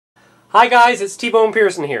Hi guys, it's T-Bone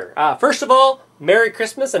Pearson here. First of all, Merry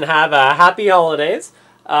Christmas and have happy holidays.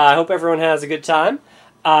 I hope everyone has a good time.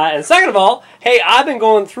 And second of all, hey, I've been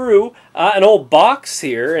going through an old box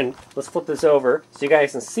here, and let's flip this over so you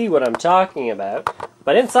guys can see what I'm talking about.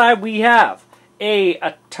 But inside we have a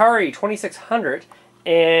ATARI 2600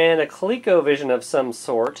 and a Colecovision of some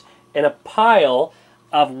sort, and a pile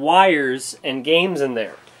of wires and games in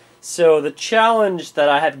there. So the challenge that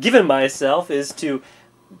I have given myself is to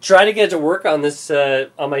try to get it to work on this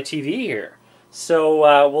on my TV here.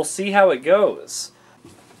 So we'll see how it goes.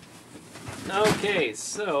 Okay,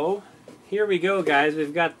 so here we go, guys.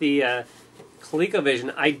 We've got the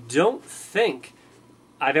Colecovision. I don't think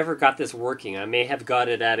I've ever got this working. I may have got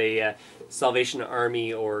it at a Salvation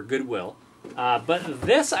Army or Goodwill. But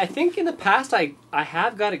this, I think in the past I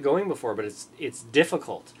have got it going before, but it's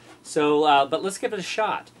difficult. So, but let's give it a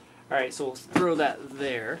shot. All right, so we'll throw that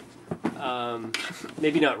there.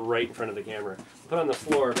 Maybe not right in front of the camera. Put it on the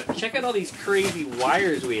floor, but check out all these crazy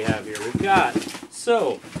wires we have here. We've got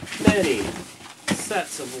so many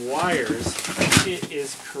sets of wires. It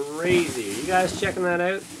is crazy. You guys checking that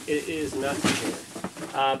out? It is nuts here.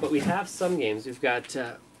 But we have some games. We've got,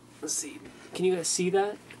 let's see, can you guys see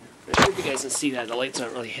that? I hope you guys can see that. The light's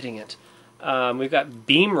not really hitting it. We've got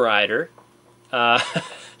Beam Rider.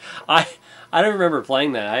 I don't remember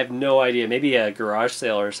playing that. I have no idea. Maybe a garage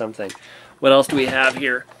sale or something. What else do we have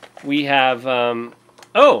here? We have,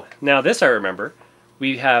 oh, now this I remember.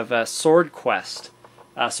 We have Sword Quest.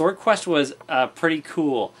 Sword Quest was pretty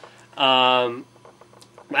cool. I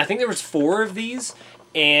think there was 4 of these,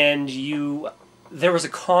 and there was a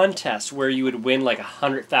contest where you would win like a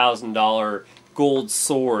 $100,000 gold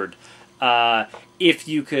sword if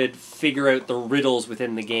you could figure out the riddles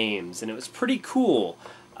within the games, and it was pretty cool.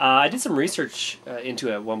 I did some research into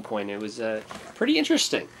it at one point. It was pretty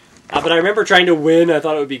interesting. But I remember trying to win. I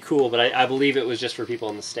thought it would be cool, but I believe it was just for people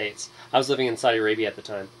in the States. I was living in Saudi Arabia at the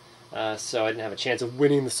time, so I didn't have a chance of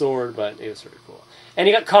winning the sword, but it was sort of cool. And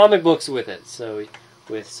you got comic books with it. So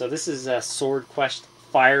this is Sword Quest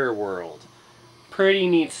Fire World. Pretty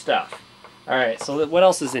neat stuff. All right, so what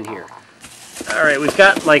else is in here? All right, we've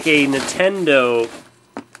got like a Nintendo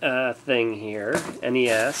thing here,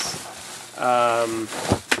 NES.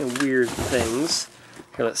 Weird things.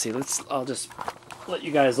 Here, let's see. I'll just let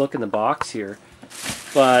you guys look in the box here.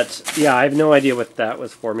 But yeah, I have no idea what that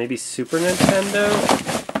was for. Maybe Super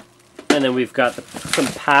Nintendo. And then we've got some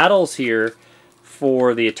paddles here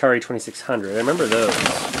for the Atari 2600. I remember those.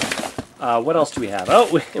 What else do we have?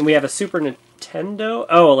 Oh, and we have a Super Nintendo.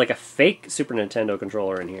 Oh, like a fake Super Nintendo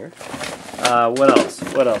controller in here. What else?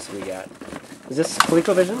 What else have we got? Is this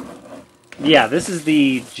ColecoVision? Yeah, this is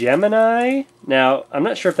the Gemini. Now, I'm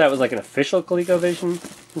not sure if that was like an official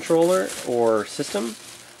ColecoVision controller or system.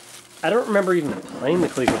 I don't remember even playing the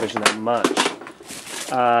ColecoVision that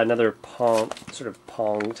much. Another Pong, sort of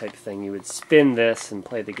Pong type thing. You would spin this and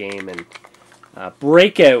play the game, and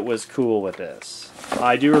Breakout was cool with this.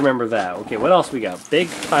 I do remember that. Okay, what else we got? Big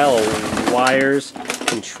pile of wires,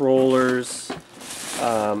 controllers.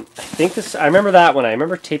 I remember that one. I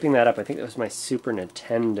remember taping that up. I think that was my Super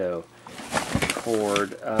Nintendo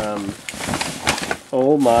cord.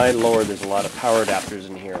 Oh my lord, there's a lot of power adapters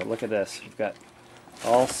in here. Look at this. We've got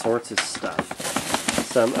all sorts of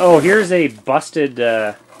stuff. Oh, here's a busted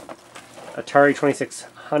Atari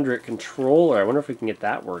 2600 controller. I wonder if we can get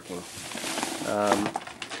that working.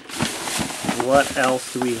 What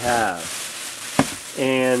else do we have?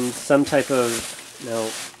 And some type of, no,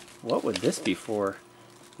 what would this be for?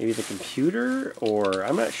 Maybe the computer, or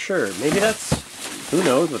I'm not sure. Maybe who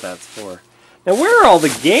knows what that's for. Now, where are all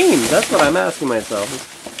the games? That's what I'm asking myself.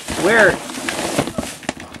 Where?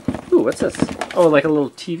 Ooh, what's this? Oh, like a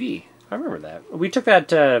little TV. I remember that. We took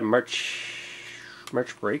that March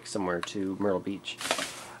break somewhere to Myrtle Beach.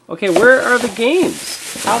 Okay, where are the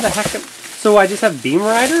games? How the heck? So I just have Beam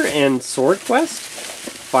Rider and Sword Quest?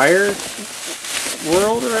 Fire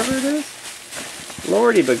World, or whatever it is?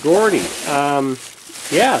 Lordy begordy.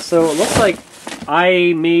 Yeah, so it looks like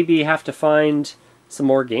I maybe have to find some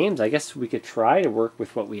more games. I guess we could try to work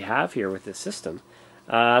with what we have here with this system.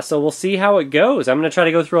 So we'll see how it goes. I'm going to try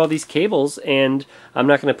to go through all these cables, and I'm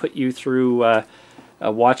not going to put you through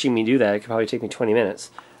watching me do that. It could probably take me 20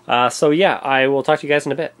 minutes. So yeah, I will talk to you guys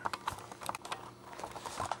in a bit.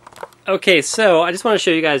 Okay, so I just want to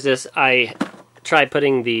show you guys this. I tried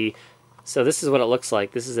putting so this is what it looks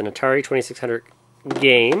like. This is an Atari 2600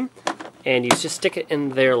 game, and you just stick it in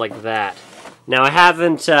there like that. Now, I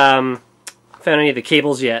haven't found any of the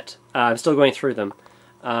cables yet. I'm still going through them.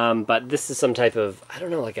 But this is some type of, I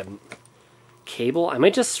don't know, like a cable. I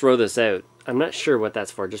might just throw this out. I'm not sure what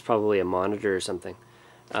that's for, just probably a monitor or something.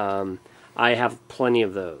 I have plenty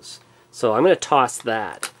of those. So I'm going to toss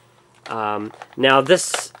that. Now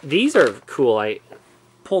these are cool. I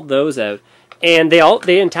pulled those out, and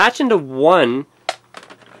they attach into one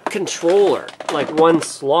controller, like one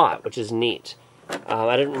slot, which is neat.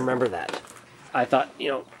 I didn't remember that. I thought, you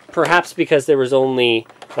know, perhaps because there was only,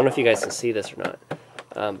 I don't know if you guys can see this or not,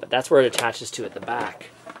 but that's where it attaches to at the back.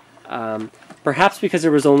 Perhaps because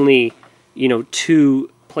there was only, you know,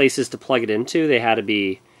 2 places to plug it into, they had to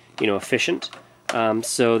be, you know, efficient.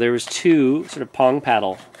 So there was 2 sort of pong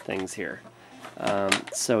paddle things here.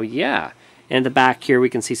 So yeah, and at the back here we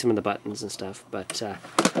can see some of the buttons and stuff. But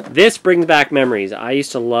this brings back memories. I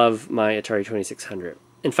used to love my Atari 2600.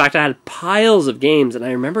 In fact, I had piles of games, and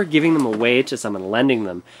I remember giving them away to someone, lending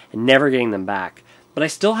them, and never getting them back. But I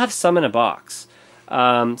still have some in a box.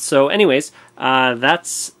 So anyways, I'm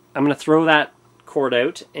going to throw that cord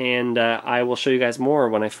out, and I will show you guys more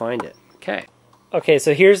when I find it. Okay,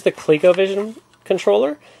 so here's the Colecovision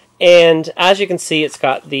controller, and as you can see, it's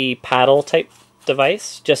got the paddle type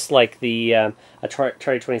device, just like the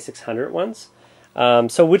Atari 2600 ones,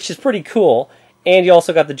 so which is pretty cool. And you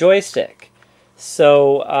also got the joystick.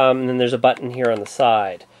 So and then there's a button here on the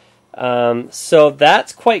side. So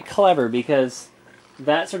that's quite clever, because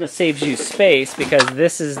that sort of saves you space, because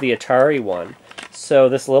this is the Atari one. So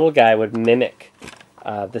this little guy would mimic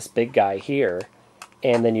this big guy here.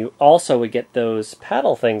 And then you also would get those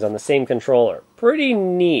paddle things on the same controller. Pretty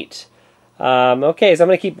neat. Okay, so I'm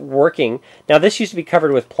going to keep working. Now this used to be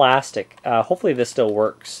covered with plastic. Hopefully this still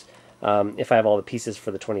works if I have all the pieces for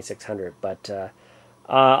the 2600. But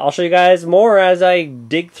I'll show you guys more as I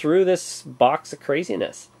dig through this box of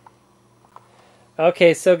craziness.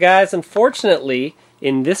 Okay, so guys, unfortunately,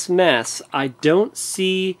 in this mess, I don't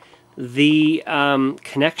see the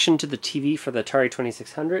connection to the TV for the Atari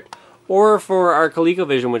 2600 or for our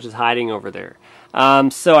ColecoVision, which is hiding over there.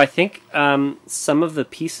 So I think some of the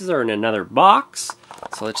pieces are in another box.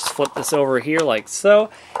 So let's just flip this over here like so.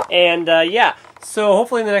 And yeah, so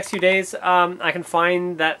hopefully in the next few days I can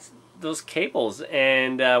find those cables,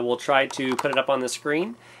 and we'll try to put it up on the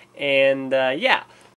screen. And yeah.